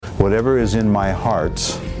whatever is in my heart,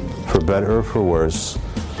 for better or for worse,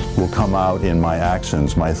 will come out in my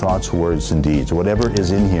actions, my thoughts, words, and deeds. Whatever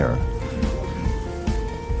is in here,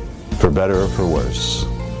 for better or for worse.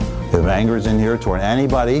 If anger is in here toward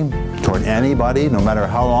anybody, no matter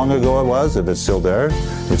how long ago it was, if it's still there,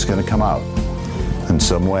 it's going to come out in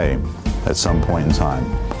some way at some point in time,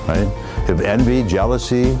 right? If envy,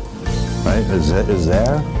 jealousy, right, is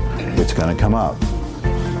there, it's going to come out.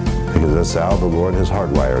 Because that's how the Lord has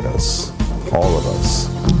hardwired us, all of us,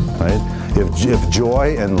 right? If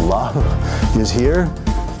joy and love is here,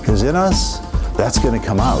 is in us, that's going to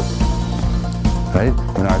come out, right?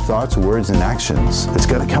 In our thoughts, words, and actions, it's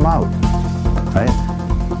going to come out, right?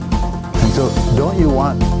 And so, don't you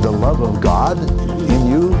want the love of God in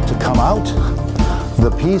you to come out?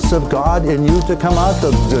 The peace of God in you to come out?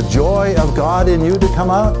 The joy of God in you to come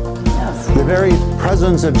out? The very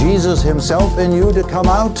presence of Jesus himself in you to come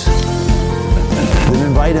out? Then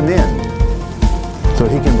invite him in, so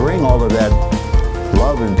he can bring all of that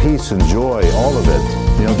love and peace and joy, all of it.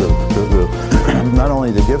 You know, the not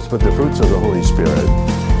only the gifts, but the fruits of the Holy Spirit.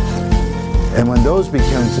 And when those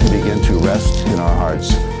begin to rest in our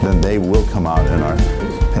hearts, then they will come out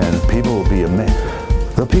and people will be amazed.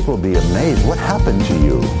 The people will be amazed. What happened to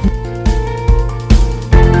you?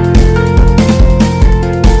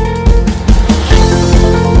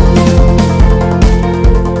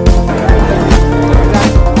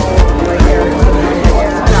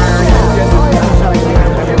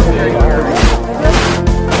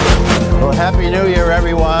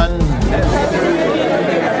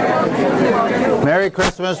 Merry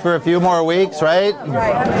Christmas for a few more weeks, right?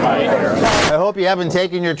 Right. I hope you haven't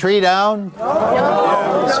taken your tree down.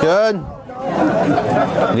 It's good.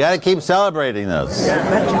 You got to keep celebrating this.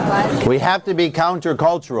 We have to be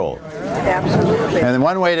countercultural. Absolutely. And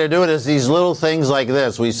one way to do it is these little things like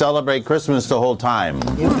this. We celebrate Christmas the whole time,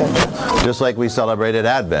 just like we celebrated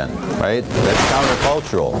Advent, right? That's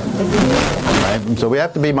countercultural, right? So we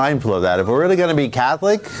have to be mindful of that. If we're really going to be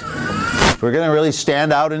Catholic, if we're going to really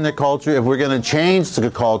stand out in the culture, if we're going to change the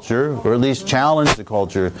culture, or at least challenge the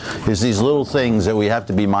culture, is these little things that we have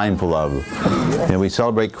to be mindful of. And we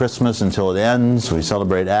celebrate Christmas until it ends. We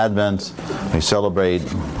celebrate Advent. We celebrate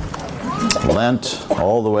Lent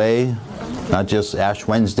all the way, not just Ash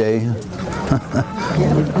Wednesday.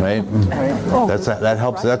 Right? That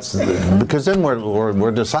helps. That's because then we're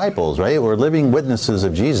disciples, right? We're living witnesses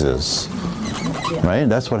of Jesus, right?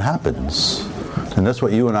 That's what happens. And that's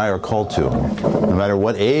what you and I are called to. No matter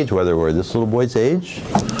what age, whether we're this little boy's age,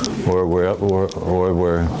 or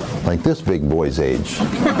we're like this big boy's age,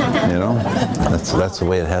 you know, that's the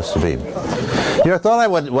way it has to be. You know, I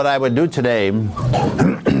thought what I would do today in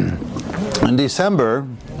December.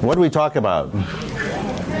 What do we talk about?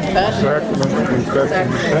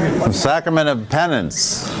 The sacrament of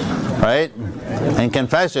penance, right? And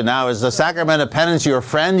confession. Now, is the sacrament of penance your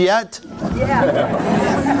friend yet?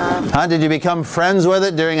 Yeah. Did you become friends with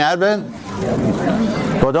it during Advent?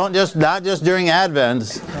 Well, not just during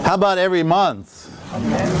Advent. How about every month?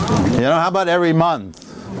 You know, how about every month?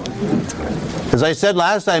 As I said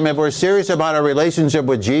last time, if we're serious about our relationship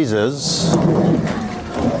with Jesus,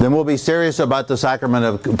 then we'll be serious about the sacrament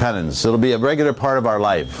of penance. It'll be a regular part of our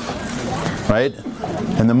life, right?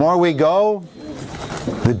 And the more we go,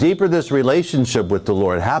 the deeper this relationship with the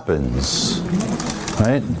Lord happens.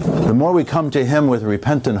 Right? The more we come to him with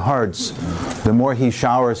repentant hearts, the more he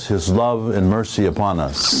showers his love and mercy upon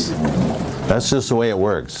us. That's just the way it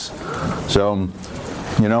works. So,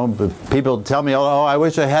 you know, people tell me, oh, I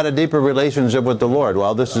wish I had a deeper relationship with the Lord.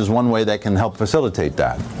 Well, this is one way that can help facilitate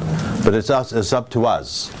that. But it's up to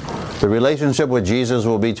us. The relationship with Jesus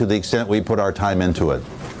will be to the extent we put our time into it.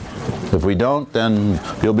 If we don't, then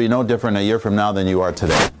you'll be no different a year from now than you are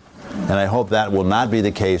today. And I hope that will not be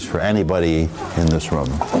the case for anybody in this room,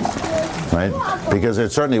 right? Because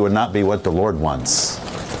it certainly would not be what the Lord wants,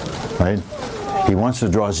 right? He wants to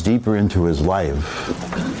draw us deeper into his life,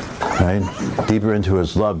 right? Deeper into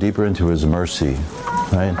his love, deeper into his mercy,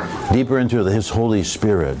 right? Deeper into his Holy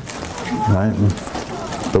Spirit, right?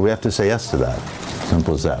 But we have to say yes to that.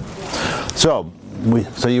 Simple as that. So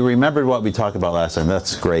you remembered what we talked about last time.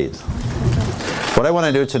 That's great. What I want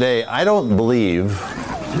to do today, I don't believe...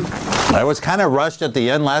 I was kind of rushed at the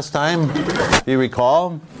end last time, if you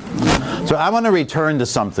recall. So I want to return to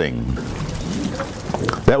something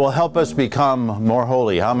that will help us become more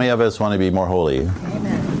holy. How many of us want to be more holy?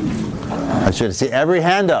 Amen. I should see every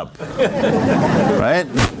hand up. Right?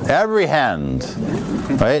 Every hand.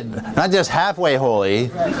 Right? Not just halfway holy,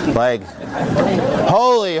 like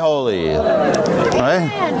holy, holy.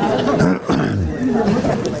 Right?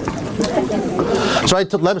 So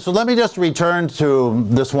let me just return to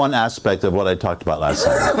this one aspect of what I talked about last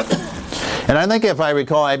time. And I think if I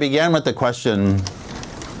recall, I began with the question,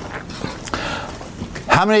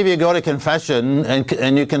 how many of you go to confession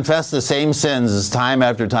and you confess the same sins time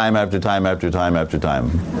after time after time after time after time?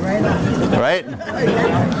 Right?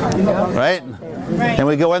 Right? And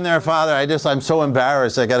we go in there, Father, I'm so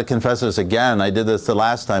embarrassed, I got to confess this again. I did this the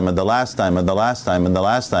last time and the last time and the last time and the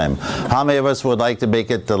last time. How many of us would like to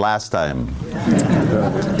make it the last time?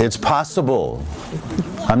 It's possible.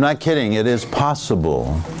 I'm not kidding. It is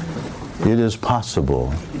possible. It is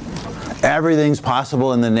possible. Everything's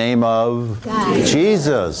possible in the name of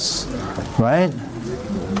Jesus. Right?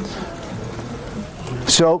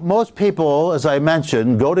 So most people, as I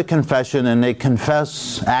mentioned, go to confession and they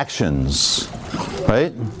confess actions.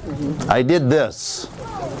 Right? I did this.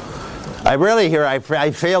 I rarely hear, I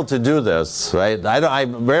failed to do this, right? I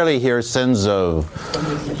rarely hear sins of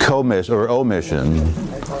commission or omission.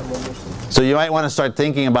 So you might want to start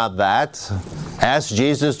thinking about that. Ask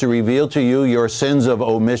Jesus to reveal to you your sins of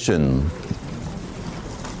omission.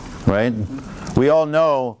 Right? We all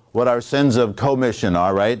know what our sins of commission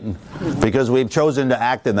are, right? Because we've chosen to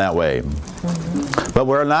act in that way. But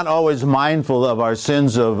we're not always mindful of our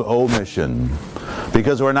sins of omission.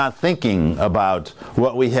 Because we're not thinking about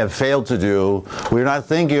what we have failed to do. We're not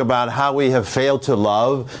thinking about how we have failed to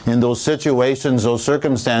love in those situations, those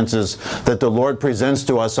circumstances that the Lord presents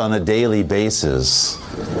to us on a daily basis.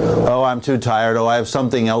 Oh, I'm too tired. Oh, I have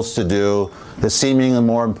something else to do that's seemingly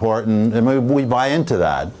more important. And we buy into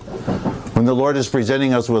that. When the Lord is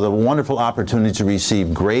presenting us with a wonderful opportunity to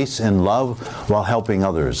receive grace and love while helping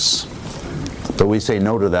others. But we say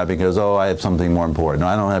no to that because, oh, I have something more important.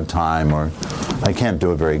 I don't have time, or I can't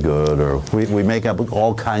do it very good, or we make up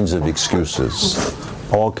all kinds of excuses.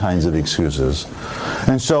 All kinds of excuses.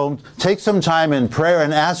 And so take some time in prayer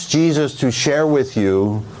and ask Jesus to share with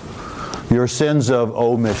you your sins of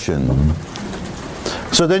omission.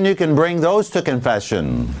 So then you can bring those to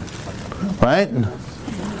confession. Right?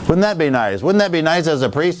 Wouldn't that be nice? Wouldn't that be nice as a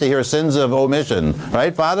priest to hear sins of omission?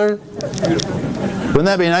 Right, Father? Wouldn't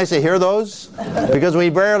that be nice to hear those? Because we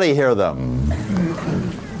rarely hear them.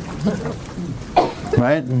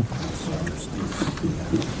 Right?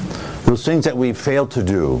 Those things that we fail to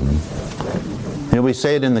do. You know, we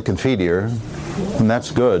say it in the Confiteor, and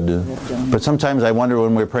that's good. But sometimes I wonder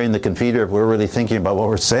when we're praying the Confiteor if we're really thinking about what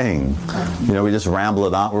we're saying. You know, we just ramble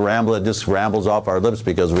it on. It just rambles off our lips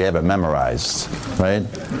because we have it memorized. Right?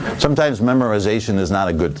 Sometimes memorization is not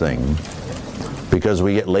a good thing. Because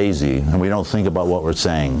we get lazy and we don't think about what we're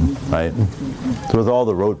saying, right? With all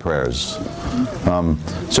the rote prayers.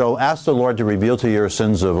 So ask the Lord to reveal to you your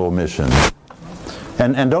sins of omission.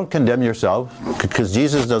 And don't condemn yourself, because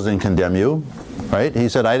Jesus doesn't condemn you, right? He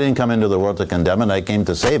said, I didn't come into the world to condemn it, I came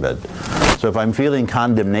to save it. So if I'm feeling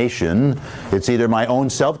condemnation, it's either my own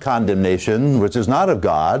self-condemnation, which is not of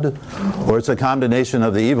God, or it's a condemnation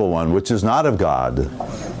of the evil one, which is not of God,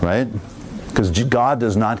 right? Because God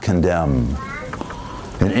does not condemn.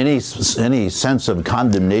 In any sense of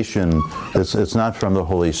condemnation, it's not from the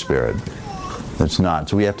Holy Spirit. It's not.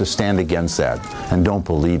 So we have to stand against that and don't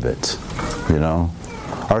believe it. You know,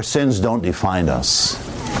 our sins don't define us.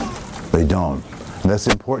 They don't. And that's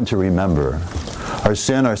important to remember. Our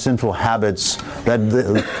sin, our sinful habits,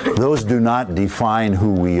 those do not define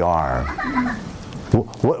who we are.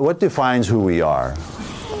 What defines who we are?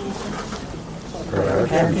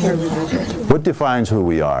 What defines who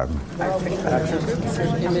we are?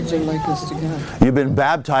 Image and likeness to God. You've been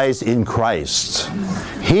baptized in Christ.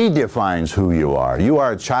 He defines who you are. You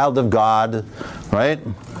are a child of God, right?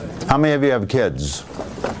 How many of you have kids?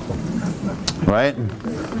 Right?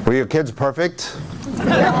 Were your kids perfect?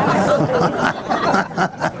 I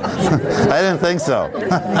didn't think so.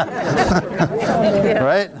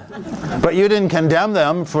 Right? But you didn't condemn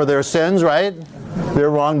them for their sins, right? Their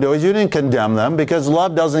wrongdoings. You didn't condemn them because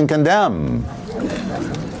love doesn't condemn.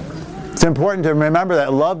 It's important to remember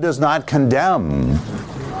that love does not condemn.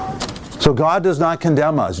 So God does not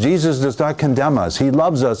condemn us. Jesus does not condemn us. He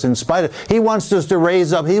loves us in spite of. He wants us to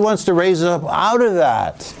raise up. He wants to raise us up out of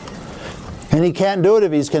that. And He can't do it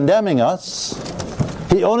if He's condemning us.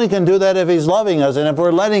 He only can do that if He's loving us and if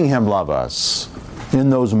we're letting Him love us in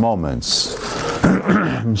those moments.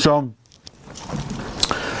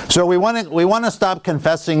 So we want to stop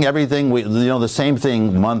confessing everything, the same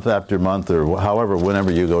thing month after month or however,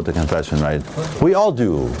 whenever you go to confession, right? We all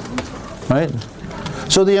do, right?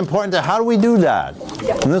 So how do we do that?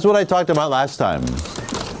 And this is what I talked about last time.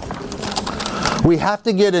 We have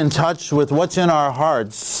to get in touch with what's in our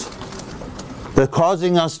hearts that's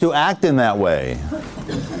causing us to act in that way,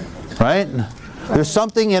 right? There's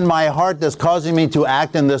something in my heart that's causing me to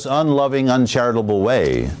act in this unloving, uncharitable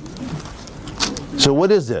way. So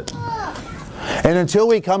what is it? And until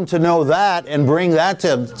we come to know that and bring that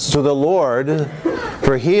to the Lord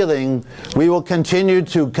for healing, we will continue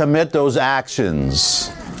to commit those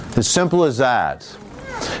actions. As simple as that.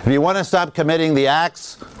 If you want to stop committing the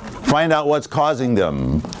acts, find out what's causing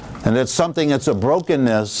them. And it's something that's a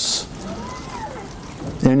brokenness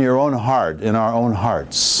in your own heart, in our own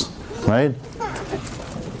hearts. Right?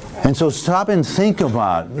 And so stop and think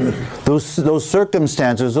about those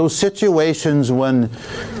circumstances, those situations when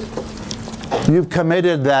you've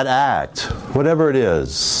committed that act, whatever it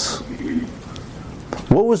is.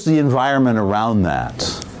 What was the environment around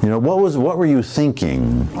that? You know, what were you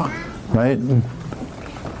thinking? Right?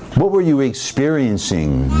 What were you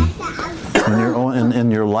experiencing in your own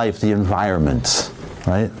in your life, the environment,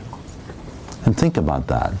 right? And think about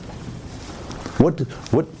that.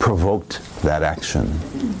 What provoked that action?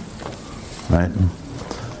 Right?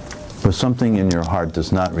 But something in your heart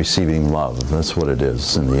that's not receiving love. That's what it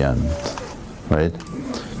is in the end. Right?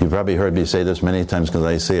 You've probably heard me say this many times because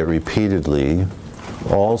I say it repeatedly.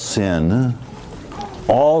 All sin,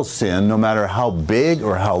 no matter how big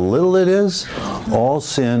or how little it is, all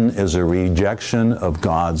sin is a rejection of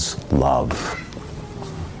God's love.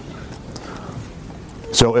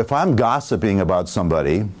 So if I'm gossiping about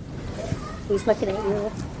somebody, he's looking at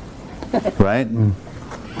you. Right?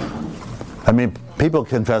 I mean, people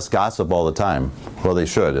confess gossip all the time. Well, they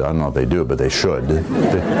should. I don't know if they do, but they should.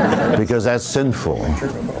 Because that's sinful.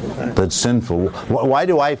 That's sinful. Why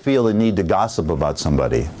do I feel the need to gossip about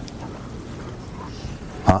somebody?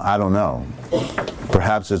 I don't know.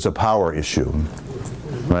 Perhaps it's a power issue,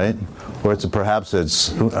 right? Or perhaps it's,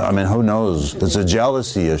 who knows? It's a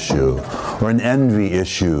jealousy issue or an envy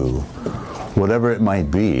issue, whatever it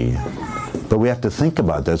might be. But we have to think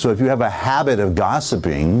about that. So if you have a habit of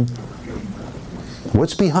gossiping,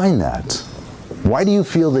 what's behind that? Why do you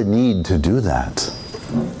feel the need to do that?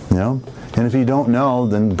 You know? And if you don't know,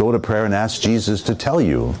 then go to prayer and ask Jesus to tell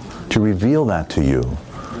you, to reveal that to you.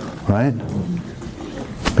 Right?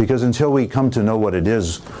 Because until we come to know what it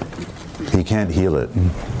is, He can't heal it.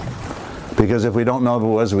 Because if we don't know what it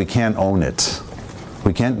was, we can't own it.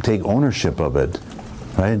 We can't take ownership of it.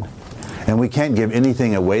 Right? And we can't give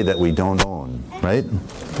anything away that we don't own. Right?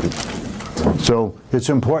 So it's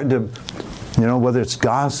important to, whether it's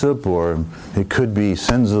gossip or it could be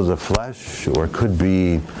sins of the flesh or it could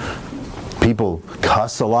be people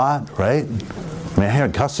cuss a lot, right? I hear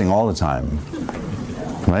cussing all the time,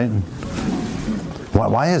 right?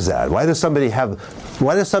 Why is that? Why does somebody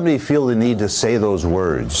feel the need to say those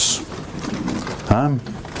words? Huh?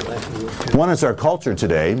 One, it's our culture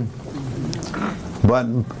today, but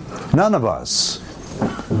none of us.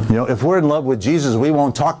 If we're in love with Jesus, we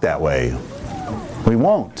won't talk that way. We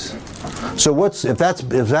won't. So if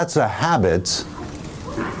that's a habit,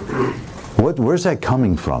 where's that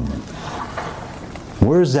coming from?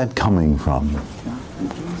 Where's that coming from?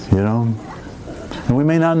 And we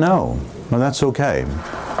may not know. Well, that's okay.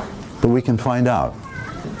 But we can find out.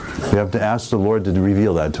 We have to ask the Lord to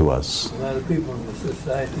reveal that to us. A lot of people in the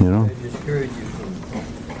society they discourage you from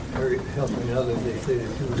helping others. They say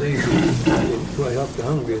they're too lazy to help the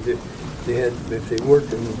hungry. If they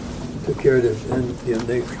worked and took care of this, and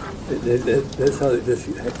that's how it just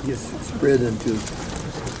gets spread into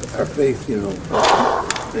our faith.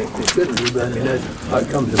 They shouldn't be, but that's how it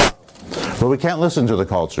comes about. Well, we can't listen to the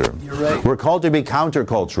culture. You're right. We're called to be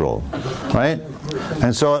countercultural, right?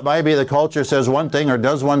 And so it might be the culture says one thing or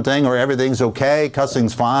does one thing or everything's okay,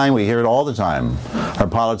 cussing's fine. We hear it all the time. Our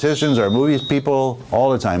politicians, our movies people, all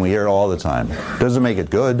the time. We hear it all the time. Doesn't make it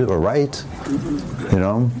good or right.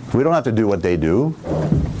 We don't have to do what they do.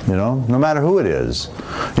 No matter who it is.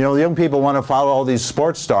 The young people want to follow all these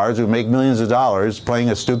sports stars who make millions of dollars playing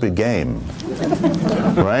a stupid game.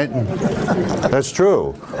 Right? That's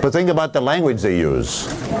true. But think about the language they use.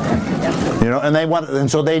 And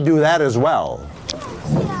so they do that as well.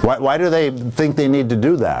 Why do they think they need to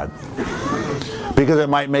do that? Because it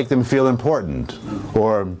might make them feel important.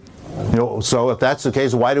 Or, so if that's the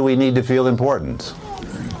case, why do we need to feel important?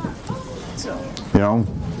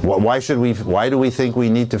 Why do we think we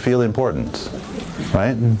need to feel important?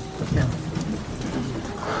 Right?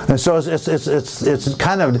 And so it's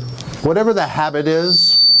kind of, whatever the habit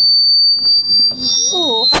is.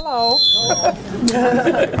 Oh, hello.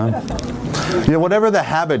 Whatever the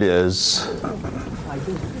habit is,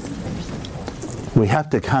 we have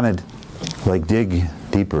to kind of dig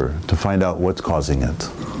deeper to find out what's causing it.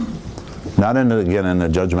 Not in a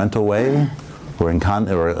judgmental way or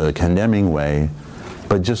or a condemning way,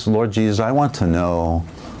 but just, Lord Jesus, I want to know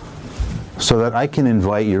so that I can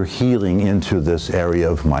invite your healing into this area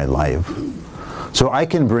of my life. So I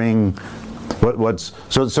can bring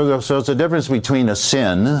so it's a difference between a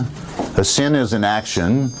sin. A sin is an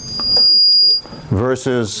action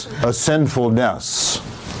versus a sinfulness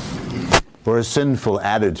or a sinful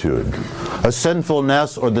attitude. A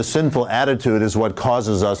sinfulness or the sinful attitude is what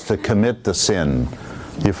causes us to commit the sin.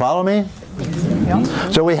 You follow me? Yeah.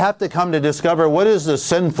 So we have to come to discover what is the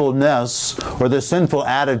sinfulness or the sinful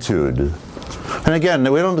attitude. And again,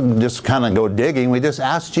 we don't just kind of go digging, we just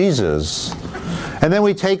ask Jesus. And then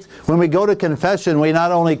when we go to confession, we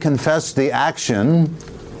not only confess the action,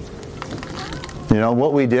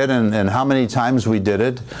 what we did and how many times we did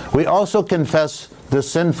it, we also confess the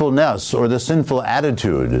sinfulness or the sinful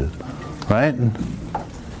attitude, right?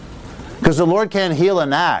 Because the Lord can't heal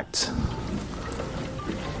an act,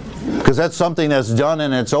 because that's something that's done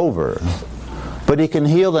and it's over. But He can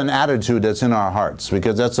heal an attitude that's in our hearts,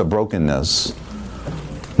 because that's a brokenness.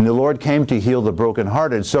 And the Lord came to heal the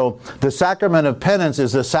brokenhearted. So the sacrament of penance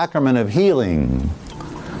is the sacrament of healing.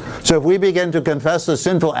 So if we begin to confess the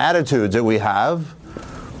sinful attitudes that we have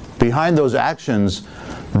behind those actions,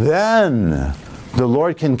 then the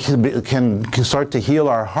Lord can start to heal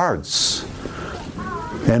our hearts.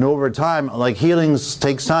 And over time, like healing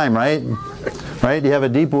takes time, right? Right? You have a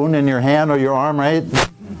deep wound in your hand or your arm, right?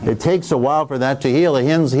 It takes a while for that to heal. It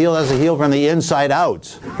has to heal from the inside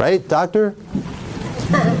out. Right, doctor?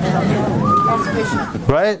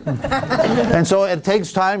 Right? And so it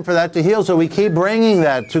takes time for that to heal. So we keep bringing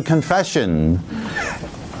that to confession.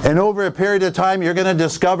 And over a period of time, you're going to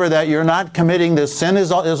discover that you're not committing this sin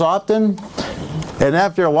as often. And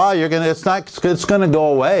after a while, it's going to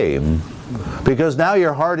go away. Because now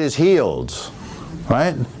your heart is healed.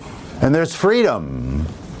 Right? And there's freedom.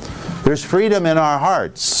 There's freedom in our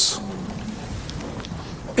hearts.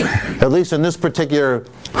 At least in this particular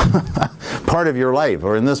part of your life,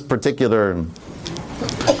 or in this particular,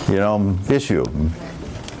 issue.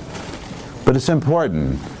 But it's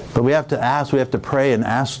important. But we have to ask, we have to pray and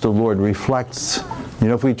ask the Lord, reflect.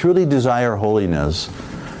 If we truly desire holiness,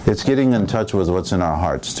 it's getting in touch with what's in our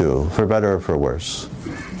hearts too, for better or for worse.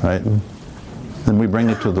 Right? Then we bring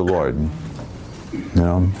it to the Lord.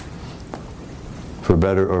 For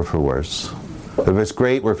better or for worse. If it's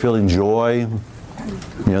great, we're feeling joy,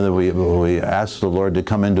 that we ask the Lord to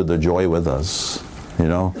come into the joy with us.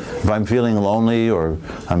 If I'm feeling lonely or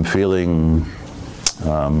I'm feeling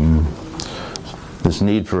this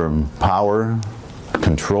need for power,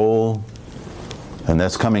 control, and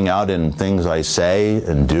that's coming out in things I say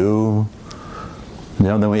and do,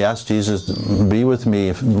 then we ask Jesus, be with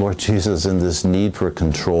me, Lord Jesus, in this need for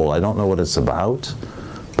control. I don't know what it's about,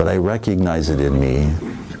 but I recognize it in me,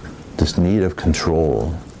 this need of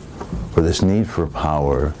control, or this need for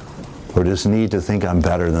power, or this need to think I'm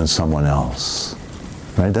better than someone else.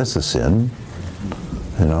 Right? That's a sin.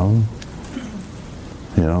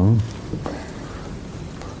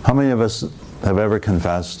 How many of us have ever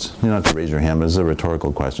confessed? You don't have to raise your hand, but it's a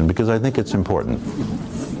rhetorical question, because I think it's important.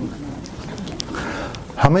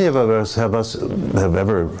 How many of us have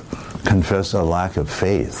ever confessed a lack of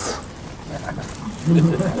faith?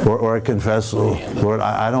 Or confess, Lord,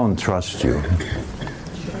 I don't trust you.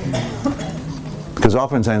 Because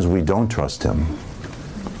oftentimes we don't trust Him.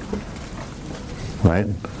 Right?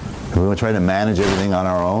 We try to manage everything on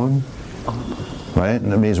our own. Right?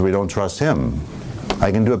 And that means we don't trust Him.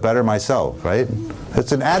 I can do it better myself, right?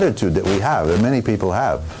 It's an attitude that we have, that many people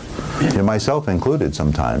have. Myself included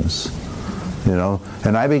sometimes.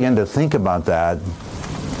 And I began to think about that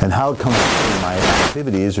and how it comes in my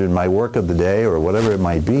activities or in my work of the day or whatever it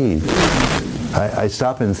might be. I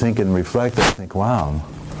stop and think and reflect and think, wow,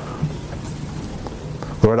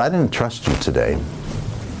 Lord, I didn't trust you today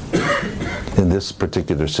in this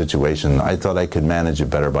particular situation. I thought I could manage it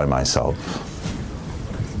better by myself.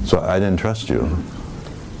 So I didn't trust you.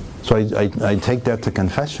 So I take that to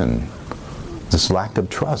confession, this lack of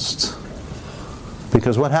trust.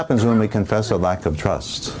 Because what happens when we confess a lack of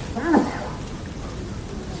trust?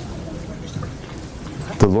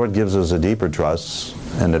 The Lord gives us a deeper trust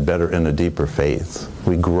and a deeper faith.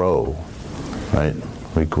 We grow, right?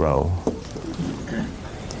 We grow.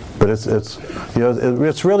 But it's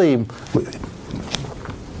really,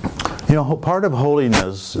 part of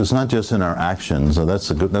holiness is not just in our actions. So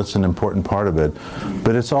that's an important part of it,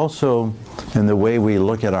 but it's also in the way we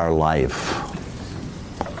look at our life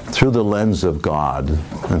through the lens of God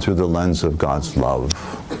and through the lens of God's love,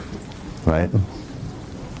 right?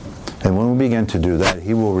 And when we begin to do that,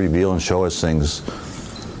 He will reveal and show us things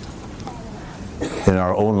in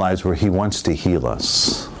our own lives where He wants to heal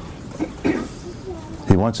us.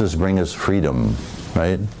 He wants us to bring us freedom,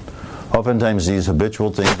 right? Oftentimes these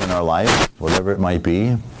habitual things in our life, whatever it might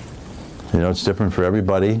be, it's different for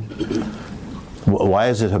everybody. Why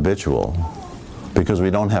is it habitual? Because we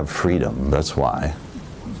don't have freedom, that's why.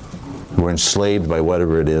 We're enslaved by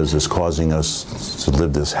whatever it is that's causing us to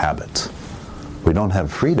live this habit. We don't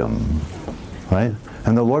have freedom, right?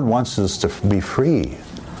 And the Lord wants us to be free.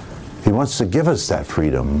 He wants to give us that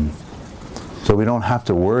freedom so we don't have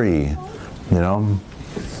to worry,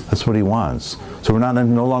 That's what He wants. So we're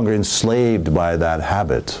no longer enslaved by that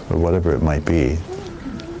habit or whatever it might be.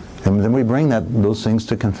 And then we bring those things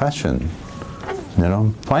to confession.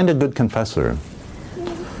 Find a good confessor.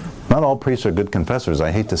 Not all priests are good confessors.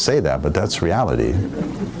 I hate to say that, but that's reality.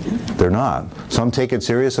 They're not. Some take it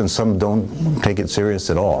serious and some don't take it serious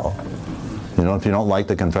at all. If you don't like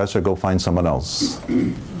the confessor, go find someone else.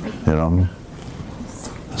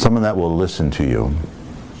 Someone that will listen to you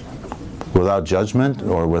without judgment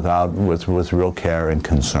or with real care and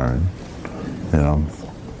concern.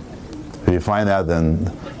 If you find that, then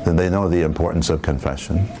they know the importance of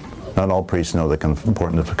confession. Not all priests know the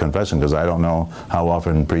importance of confession, because I don't know how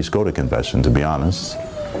often priests go to confession, to be honest.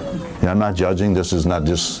 I'm not judging. This is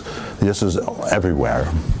everywhere.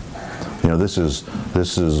 This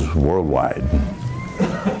is worldwide.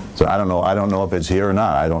 So I don't know if it's here or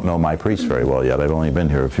not. I don't know my priests very well yet. I've only been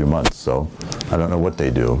here a few months, so I don't know what they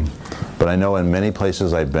do. But I know in many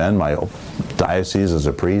places I've been, my diocese as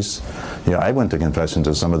a priest, I went to confession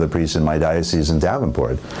to some of the priests in my diocese in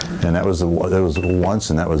Davenport, and that was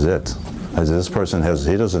once, and that was it. As this person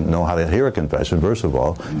he doesn't know how to hear a confession, first of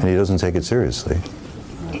all, and he doesn't take it seriously.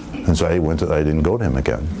 And so I didn't go to him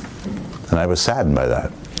again, and I was saddened by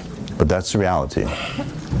that. But that's the reality.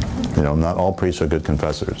 Not all priests are good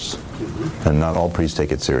confessors, and not all priests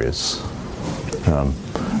take it serious.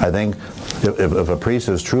 I think if a priest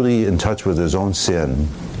is truly in touch with his own sin,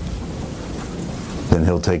 then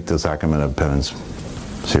he'll take the sacrament of penance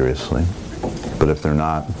seriously. But if they're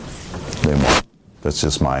not, they won't. That's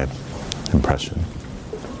just my impression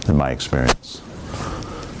and my experience.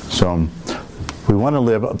 So we want to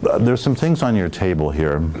live. There's some things on your table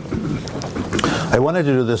here. I wanted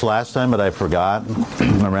to do this last time, but I forgot.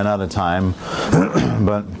 I ran out of time.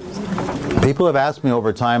 But people have asked me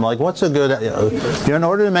over time, what's a good... in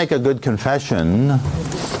order to make a good confession,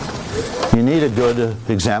 you need a good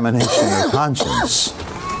examination of conscience,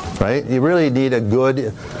 right? You really need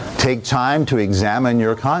take time to examine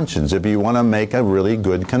your conscience if you want to make a really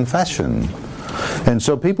good confession. And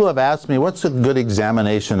so people have asked me, what's a good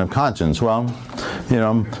examination of conscience? Well,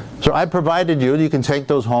 so I provided you can take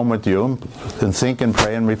those home with you and think and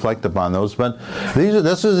pray and reflect upon those. But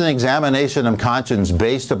this is an examination of conscience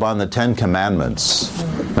based upon the 10 Commandments.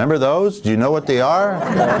 Remember those? Do you know what they are?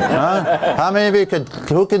 Huh? How many of you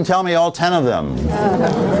who can tell me all 10 of them?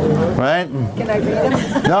 Right? Can I read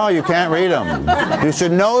them? No, you can't read them. You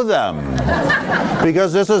should know them.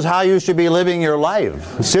 Because this is how you should be living your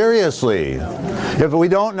life. Seriously. If we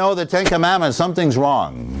don't know the 10 Commandments, something's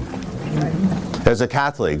wrong. As a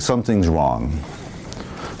Catholic, something's wrong.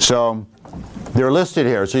 So they're listed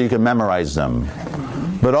here so you can memorize them.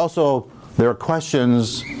 But also there are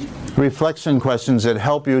questions, reflection questions that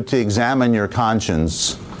help you to examine your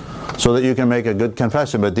conscience so that you can make a good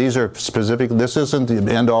confession. But these are specific. This isn't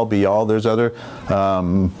the end-all be-all. There's other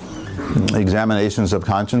examinations of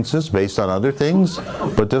consciences based on other things.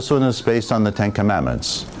 But this one is based on the 10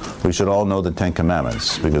 Commandments. We should all know the 10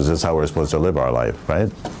 Commandments because that's how we're supposed to live our life,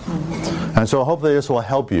 right? And so hopefully this will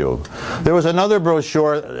help you. There was another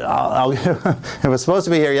brochure. It was supposed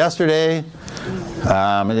to be here yesterday. It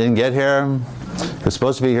didn't get here. It was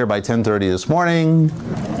supposed to be here by 10:30 this morning.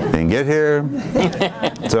 Didn't get here.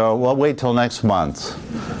 So we'll wait till next month.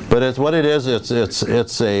 But it's what it is. It's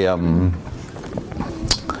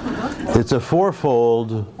a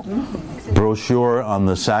fourfold brochure on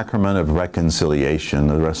the sacrament of reconciliation,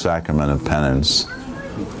 the sacrament of penance.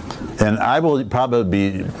 And I will probably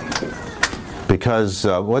be, because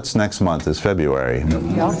what's next month is February.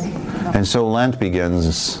 And so Lent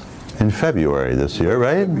begins in February this year,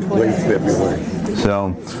 right? Late February.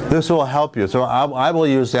 So this will help you. So I will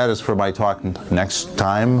use that as for my talk next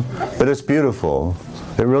time. But it's beautiful.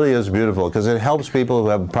 It really is beautiful because it helps people who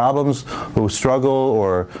have problems, who struggle,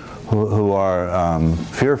 or who are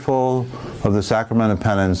fearful of the sacrament of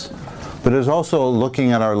penance. But it's also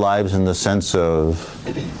looking at our lives in the sense of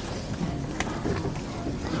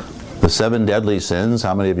the 7 deadly sins.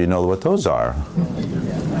 How many of you know what those are?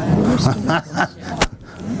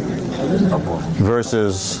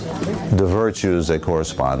 Versus the virtues that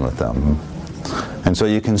correspond with them. And so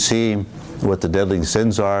you can see what the deadly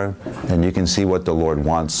sins are, and you can see what the Lord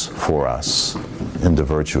wants for us. into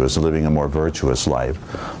virtuous, living a more virtuous life.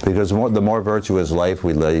 Because the more virtuous life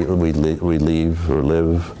we leave or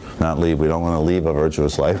live, not leave, we don't want to leave a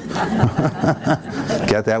virtuous life.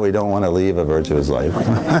 Get that? We don't want to leave a virtuous life.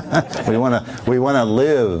 we want to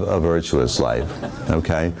live a virtuous life,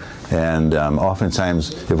 okay? And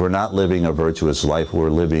oftentimes, if we're not living a virtuous life,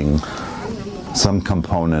 we're living some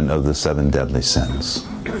component of the 7 deadly sins,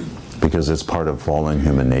 because it's part of fallen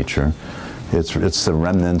human nature. It's the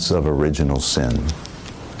remnants of original sin.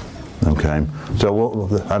 Okay, so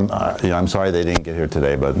I'm sorry they didn't get here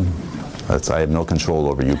today, but I have no control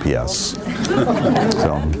over UPS. So,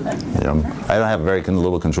 I don't have very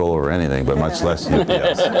little control over anything, but much less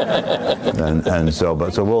UPS.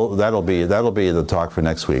 That'll be the talk for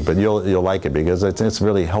next week. But you'll like it because it's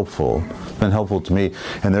really helpful. It's been helpful to me.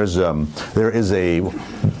 And there is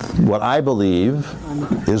what I believe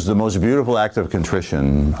is the most beautiful act of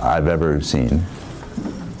contrition I've ever seen,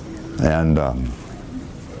 and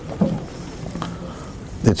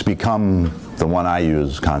it's become the one I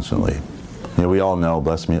use constantly. We all know,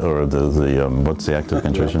 bless me, or what's the act of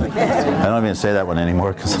contrition? I don't even say that one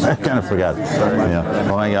anymore because I kind of forgot.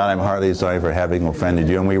 Oh my God, I'm heartily sorry for having offended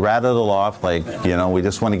you. And we rattle it off like, we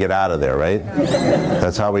just want to get out of there, right?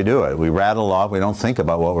 That's how we do it. We rattle off, we don't think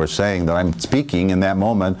about what we're saying. That I'm speaking in that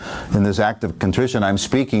moment, in this act of contrition, I'm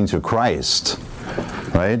speaking to Christ,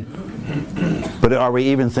 right? But are we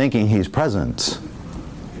even thinking He's present?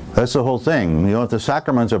 That's the whole thing. If the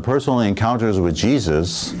sacraments are personal encounters with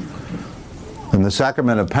Jesus, and the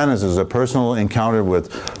sacrament of penance is a personal encounter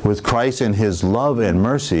with Christ and His love and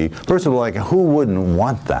mercy. First of all, who wouldn't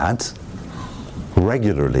want that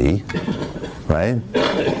regularly, right?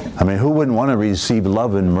 I mean, who wouldn't want to receive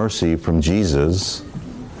love and mercy from Jesus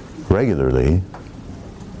regularly,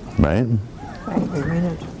 right?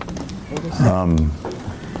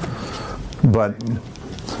 But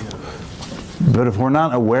if we're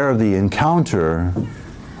not aware of the encounter,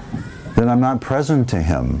 then I'm not present to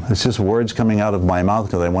Him. It's just words coming out of my mouth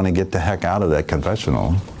because I want to get the heck out of that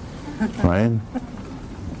confessional, right?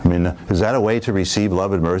 I mean, is that a way to receive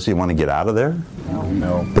love and mercy? You want to get out of there?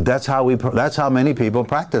 No. But that's how many people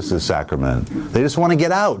practice this sacrament. They just want to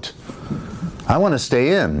get out. I want to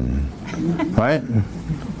stay in, right?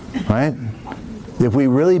 Right? If we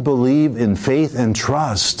really believe in faith and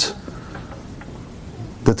trust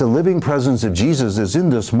that the living presence of Jesus is in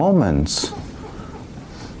this moment,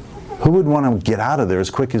 who would want to get out of there as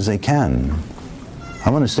quick as they can? I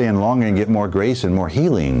want to stay in longer and get more grace and more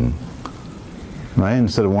healing, right?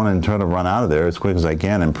 Instead of wanting to try to run out of there as quick as I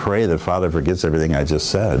can and pray that Father forgets everything I just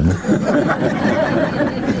said.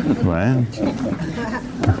 Right?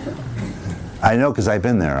 I know because I've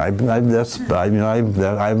been there. I've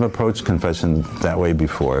approached confession that way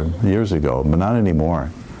before, years ago, but not anymore.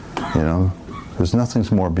 There's nothing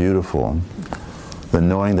more beautiful than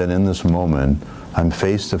knowing that in this moment I'm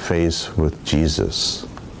face to face with Jesus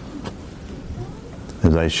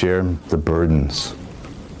as I share the burdens.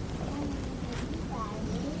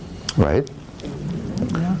 Right?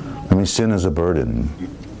 I mean, sin is a burden.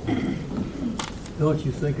 Don't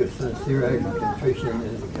you think a sincere act of contrition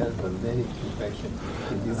is a kind of a mini confession?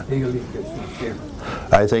 If you really get sincere.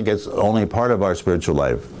 I think it's only part of our spiritual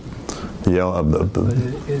life. But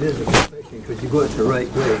it is a confession because you go it the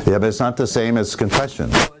right way. Yeah, but it's not the same as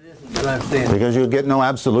confession. But I'm saying, because you get no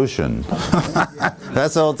absolution.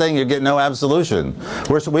 That's the whole thing, you get no absolution.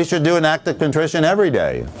 We should do an act of contrition every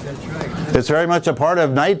day. that's right. It's very much a part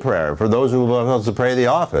of night prayer for those who love to pray the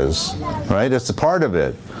office, right? It's a part of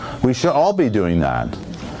it. We should all be doing that.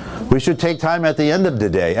 We should take time at the end of the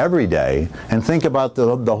day, every day, and think about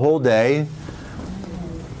the whole day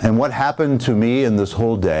and what happened to me in this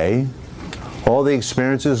whole day, all the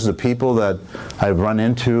experiences, the people that I've run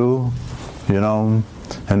into,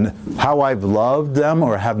 and how I've loved them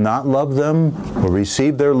or have not loved them, or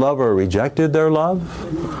received their love or rejected their love.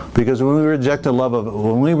 Because when we reject the love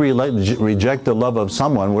of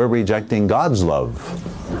someone, we're rejecting God's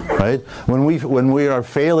love, right? When we are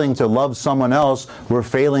failing to love someone else, we're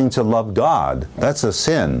failing to love God. That's a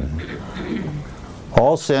sin.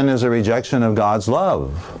 All sin is a rejection of God's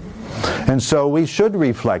love. And so we should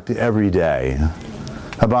reflect every day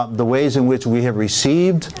about the ways in which we have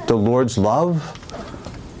received the Lord's love,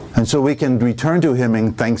 and so we can return to Him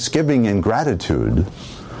in thanksgiving and gratitude,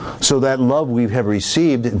 so that love we have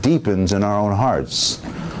received deepens in our own hearts.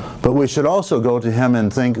 But we should also go to Him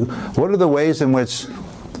and think, what are the ways in which,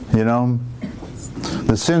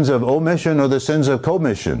 the sins of omission or the sins of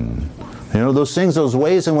commission? Those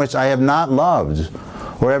ways in which I have not loved,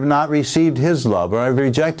 or have not received His love, or I've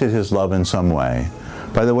rejected His love in some way.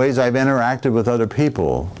 by the ways I've interacted with other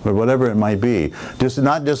people, or whatever it might be. Just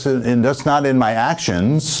not in my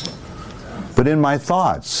actions, but in my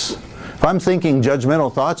thoughts. If I'm thinking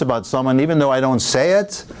judgmental thoughts about someone, even though I don't say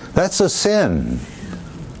it, that's a sin.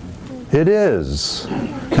 It is.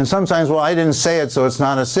 And sometimes, well, I didn't say it, so it's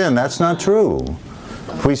not a sin. That's not true.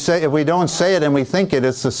 If we don't say it and we think it,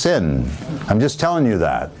 it's a sin. I'm just telling you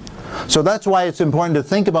that. So that's why it's important to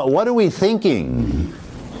think about, what are we thinking?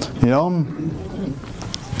 You know?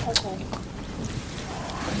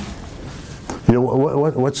 You know,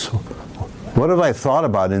 what have I thought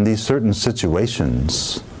about in these certain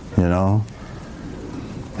situations? You know?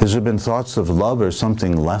 Has there been thoughts of love or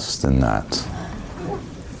something less than that?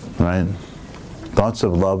 Right? Thoughts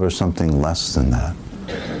of love or something less than that.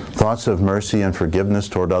 Thoughts of mercy and forgiveness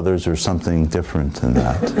toward others or something different than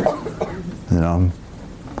that. You know?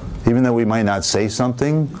 Even though we might not say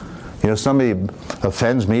something, you know, somebody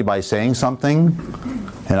offends me by saying something,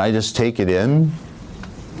 and I just take it in,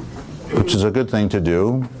 which is a good thing to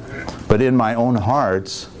do, but in my own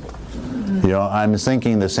heart, you know, I'm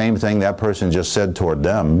thinking the same thing that person just said toward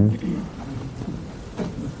them.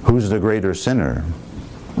 Who's the greater sinner?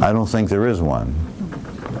 I don't think there is one,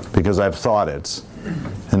 because I've thought it.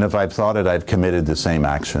 And if I've thought it, I've committed the same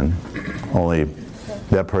action. Only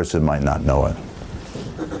that person might not know it.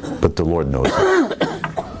 But the Lord knows it.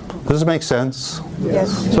 Does it make sense?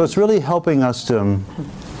 Yes. So it's really helping us to,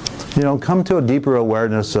 you know, come to a deeper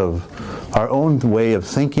awareness of our own way of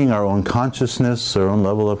thinking, our own consciousness, our own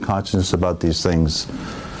level of consciousness about these things.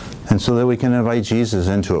 And so that we can invite Jesus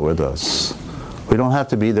into it with us. We don't have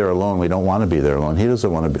to be there alone. We don't want to be there alone. He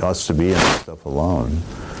doesn't want us to be in this stuff alone.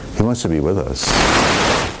 He wants to be with us.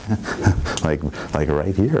 like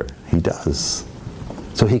right here. He does.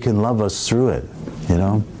 So he can love us through it, you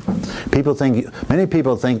know. Many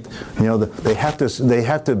people think, you know, they have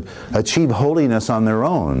to achieve holiness on their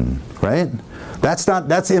own, right?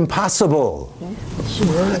 That's impossible.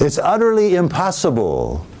 It's utterly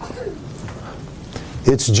impossible.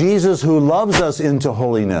 It's Jesus who loves us into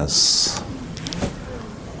holiness.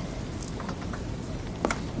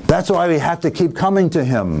 That's why we have to keep coming to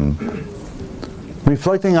Him,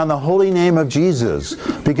 reflecting on the holy name of Jesus,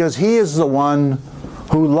 because He is the one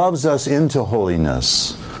who loves us into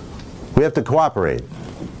holiness. We have to cooperate.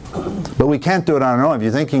 But we can't do it on our own. If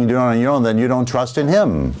you think you can do it on your own, then you don't trust in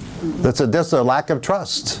Him. That's a lack of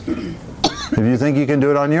trust. If you think you can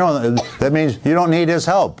do it on your own, that means you don't need His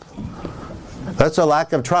help. That's a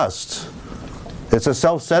lack of trust. It's a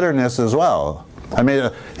self-centeredness as well. I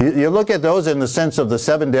mean, you look at those in the sense of the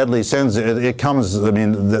 7 deadly sins, it comes, I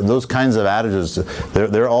mean, those kinds of attitudes,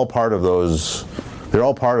 they're all part of those. They're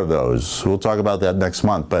all part of those. We'll talk about that next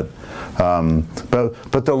month. But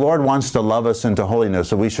the Lord wants to love us into holiness,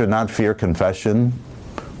 so we should not fear confession.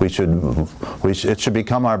 It should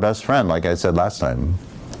become our best friend, like I said last time.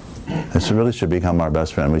 It really should become our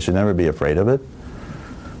best friend. We should never be afraid of it.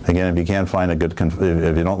 Again, if you can't find a good,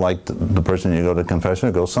 if you don't like the person you go to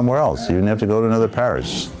confession, go somewhere else. You don't have to go to another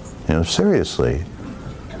parish. You know, seriously.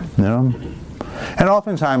 You know, and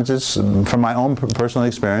oftentimes it's from my own personal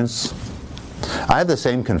experience. I have the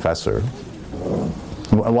same confessor.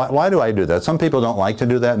 Why do I do that? Some people don't like to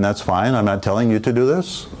do that, and that's fine. I'm not telling you to do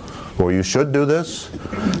this, or you should do this.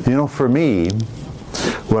 You know, for me,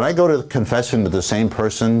 when I go to confession to the same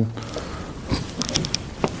person,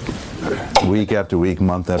 week after week,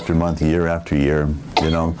 month after month, year after year, you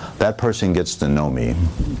know, that person gets to know me.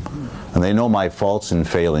 And they know my faults and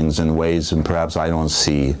failings in ways and perhaps I don't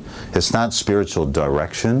see. It's not spiritual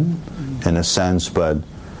direction in a sense, but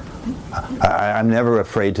I'm never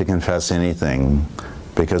afraid to confess anything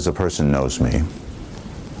because the person knows me.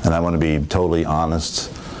 And I want to be totally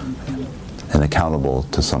honest and accountable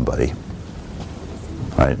to somebody.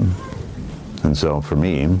 Right? And so for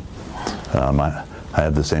me, I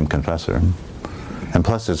have the same confessor. And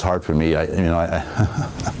plus it's hard for me,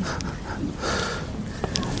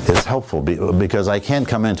 it's helpful because I can't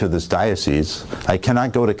come into this diocese. I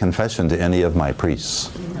cannot go to confession to any of my priests.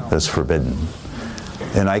 That's forbidden.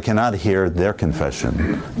 And I cannot hear their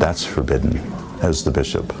confession. That's forbidden as the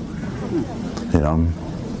bishop. You know,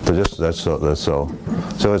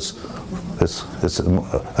 so it's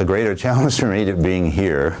a greater challenge for me to being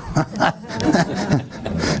here.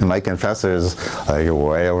 And my confessor is like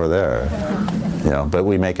way over there. You know, but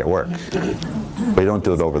we make it work. We don't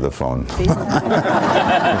do it over the phone.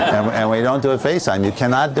 and we don't do it FaceTime. You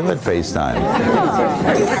cannot do it FaceTime.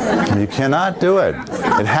 You cannot do it.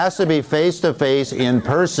 It has to be face-to-face in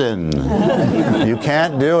person. You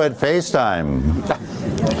can't do it FaceTime.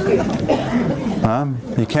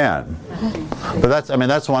 You can't. But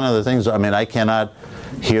that's one of the things. I mean, I cannot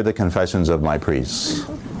hear the confessions of my priests.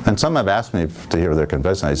 And some have asked me to hear their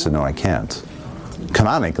confession. I said, no, I can't.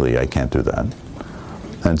 Canonically, I can't do that.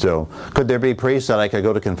 And so, could there be priests that I could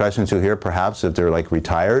go to confession to here, perhaps, if they're like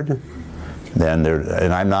retired? And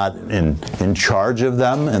I'm not in charge of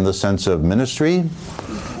them in the sense of ministry.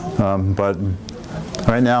 But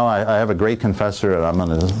right now, I have a great confessor, and I'm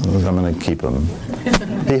gonna keep him.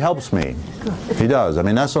 He helps me. He does. I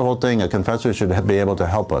mean, that's the whole thing. A confessor should be able to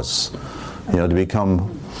help us, to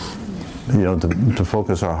become, to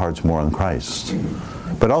focus our hearts more on Christ.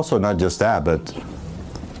 But also not just that, but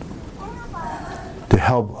to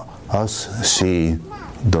help us see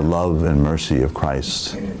the love and mercy of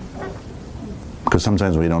Christ. Because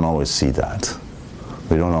sometimes we don't always see that.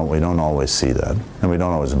 We don't always see that, and we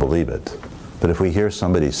don't always believe it. But if we hear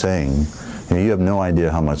somebody saying, you have no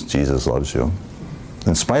idea how much Jesus loves you,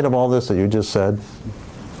 in spite of all this that you just said,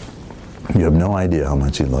 you have no idea how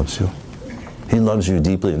much He loves you. He loves you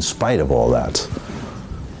deeply in spite of all that.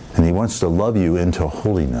 And He wants to love you into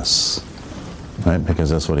holiness. Right? Because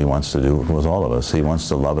that's what He wants to do with all of us. He wants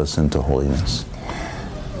to love us into holiness.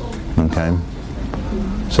 Okay?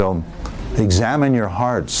 So, examine your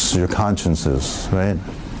hearts, your consciences, right?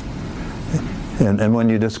 And when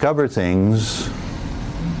you discover things,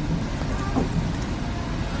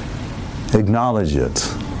 acknowledge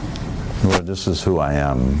it. Lord, this is who I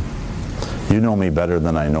am. You know me better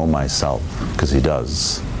than I know myself, because He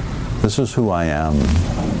does. This is who I am.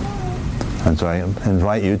 And so I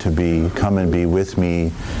invite you to come and be with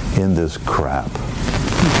me in this crap.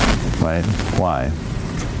 Right? Why?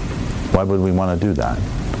 Why would we want to do that?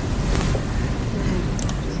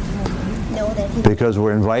 Because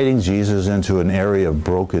we're inviting Jesus into an area of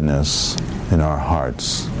brokenness in our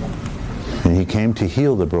hearts. And He came to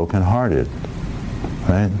heal the brokenhearted.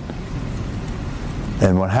 Right?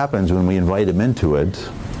 And what happens when we invite Him into it,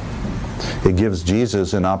 it gives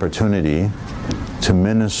Jesus an opportunity to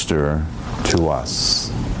minister to us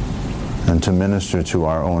and to minister to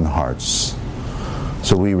our own hearts.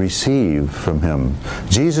 So we receive from Him.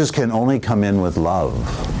 Jesus can only come in with love.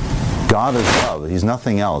 God is love. He's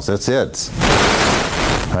nothing else. That's it.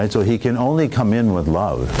 Right? So He can only come in with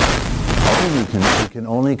love. He can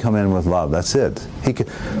only come in with love. That's it.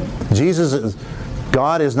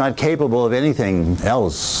 God is not capable of anything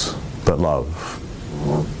else but love.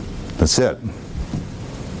 That's it.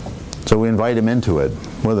 So we invite Him into it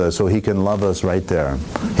with us so He can love us right there.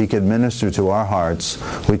 He can minister to our hearts.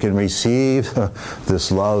 We can receive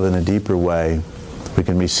this love in a deeper way. We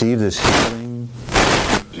can receive this healing.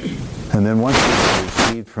 And then once we've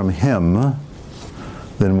received from Him,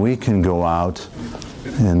 then we can go out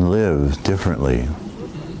and live differently.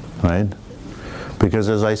 Right? Because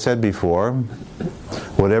as I said before,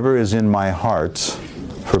 whatever is in my heart,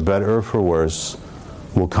 for better or for worse,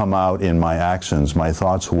 will come out in my actions, my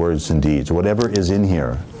thoughts, words, and deeds. Whatever is in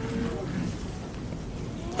here,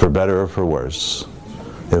 for better or for worse.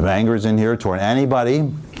 If anger is in here toward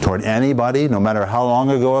anybody, no matter how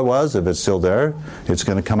long ago it was, if it's still there, it's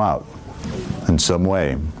going to come out in some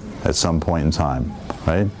way at some point in time.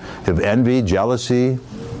 Right? If envy, jealousy,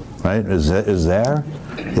 right, is there,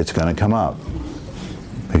 it's going to come out.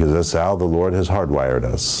 Because that's how the Lord has hardwired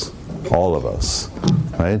us. All of us.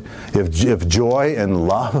 Right? If joy and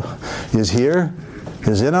love is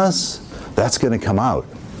in us, that's going to come out.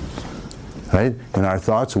 Right? In our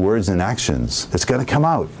thoughts, words, and actions. It's going to come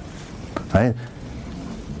out. Right?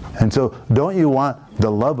 And so, don't you want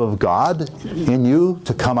the love of God in you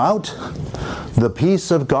to come out? The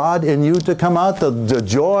peace of God in you to come out? The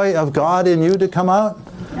joy of God in you to come out?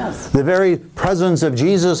 Yes. The very presence of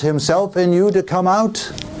Jesus Himself in you to come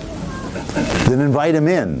out? Then invite Him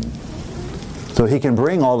in. So He can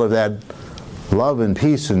bring all of that love and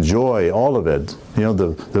peace and joy, all of it.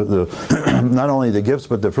 The not only the gifts,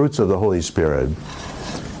 but the fruits of the Holy Spirit.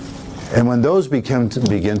 And when those begin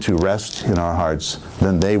to rest in our hearts,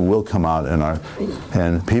 then they will come out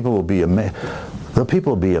and people will be amazed. The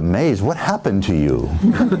people will be amazed. What happened to you?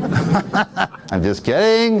 I'm just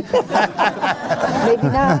kidding. Maybe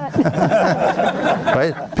not.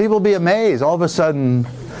 Right? People will be amazed. All of a sudden,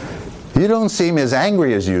 you don't seem as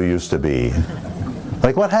angry as you used to be.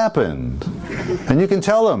 Like, what happened? And you can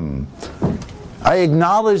tell them, I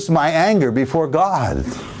acknowledged my anger before God.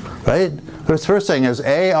 Right? The first thing is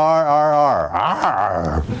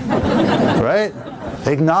A-R-R-R. Right?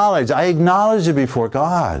 Acknowledge. I acknowledge it before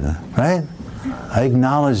God. Right? I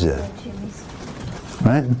acknowledge it.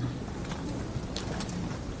 Right?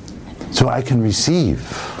 So I can receive.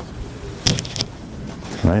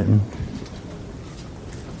 Right?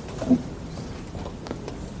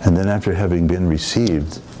 And then after having been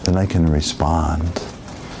received, then I can respond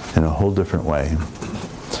in a whole different way.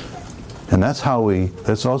 And that's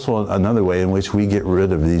also another way in which we get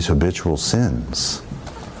rid of these habitual sins.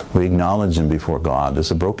 We acknowledge them before God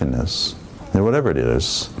as a brokenness, whatever it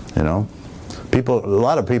is, A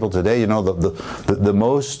lot of people today, the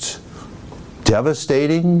most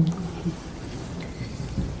devastating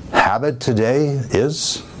habit today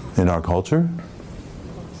is, in our culture,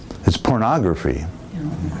 it's pornography.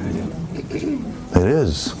 It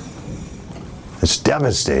is. It's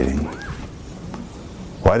devastating.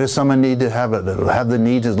 Why does someone need to have the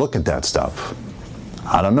need to look at that stuff?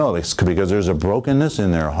 I don't know. It's because there's a brokenness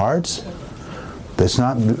in their hearts that's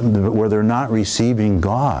not where they're not receiving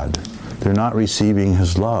God. They're not receiving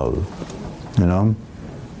His love. And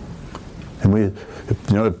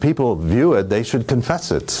if people view it, they should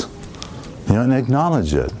confess it. And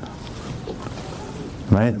acknowledge it.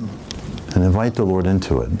 Right? And invite the Lord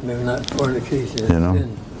into it. They're not fornication.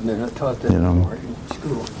 They're not taught that anymore in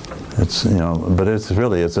school. It's but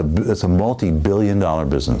it's a multi-billion-dollar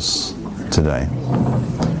business today.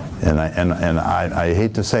 And I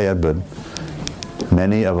hate to say it, but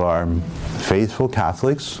many of our faithful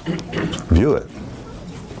Catholics view it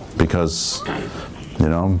because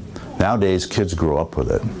nowadays kids grow up with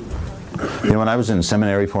it. When I was in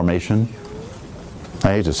seminary formation,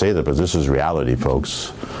 I hate to say that, but this is reality,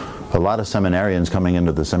 folks. A lot of seminarians coming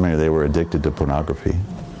into the seminary, they were addicted to pornography.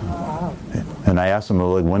 And I asked them,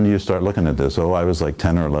 when do you start looking at this? Oh, I was like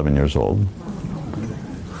 10 or 11 years old.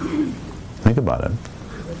 Think about it.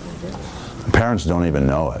 Parents don't even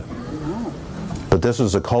know it. But this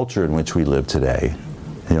is the culture in which we live today.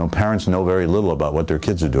 Parents know very little about what their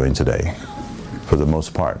kids are doing today, for the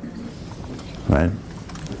most part. Right?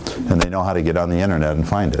 And they know how to get on the internet and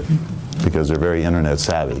find it, because they're very internet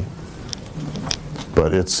savvy.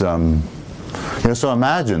 But it's, so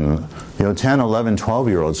imagine, 10, 11,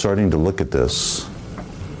 12-year-olds starting to look at this,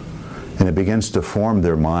 and it begins to form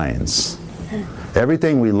their minds.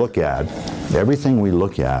 Everything we look at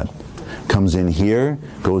comes in here,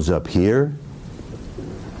 goes up here,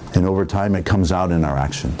 and over time it comes out in our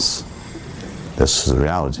actions. This is the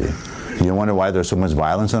reality. You wonder why there's so much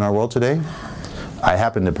violence in our world today? I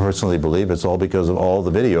happen to personally believe it's all because of all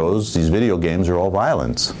the videos. These video games are all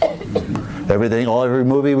violence. Every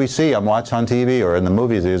movie we see on watch on TV or in the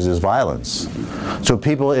movies is violence. So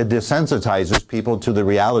it desensitizes people to the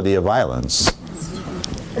reality of violence.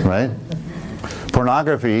 Right?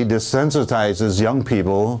 Pornography desensitizes young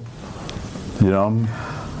people, to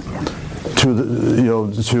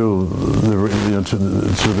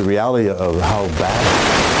the reality of how bad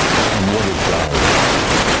and what it does.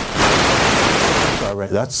 All right,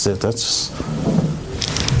 that's it.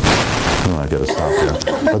 I gotta stop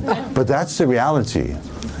there. But that's the reality,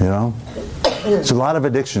 There's a lot of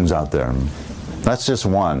addictions out there. That's just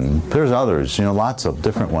one. There's others, lots of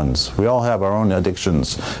different ones. We all have our own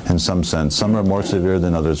addictions in some sense. Some are more severe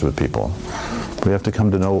than others with people. We have to come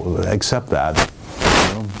to accept that.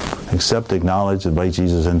 Accept, acknowledge, invite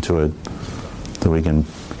Jesus into it, that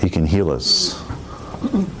He can heal us.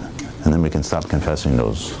 And then we can stop confessing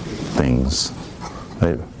those things.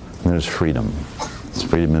 Right? And there's freedom. It's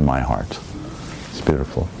freedom in my heart. It's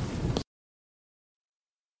beautiful.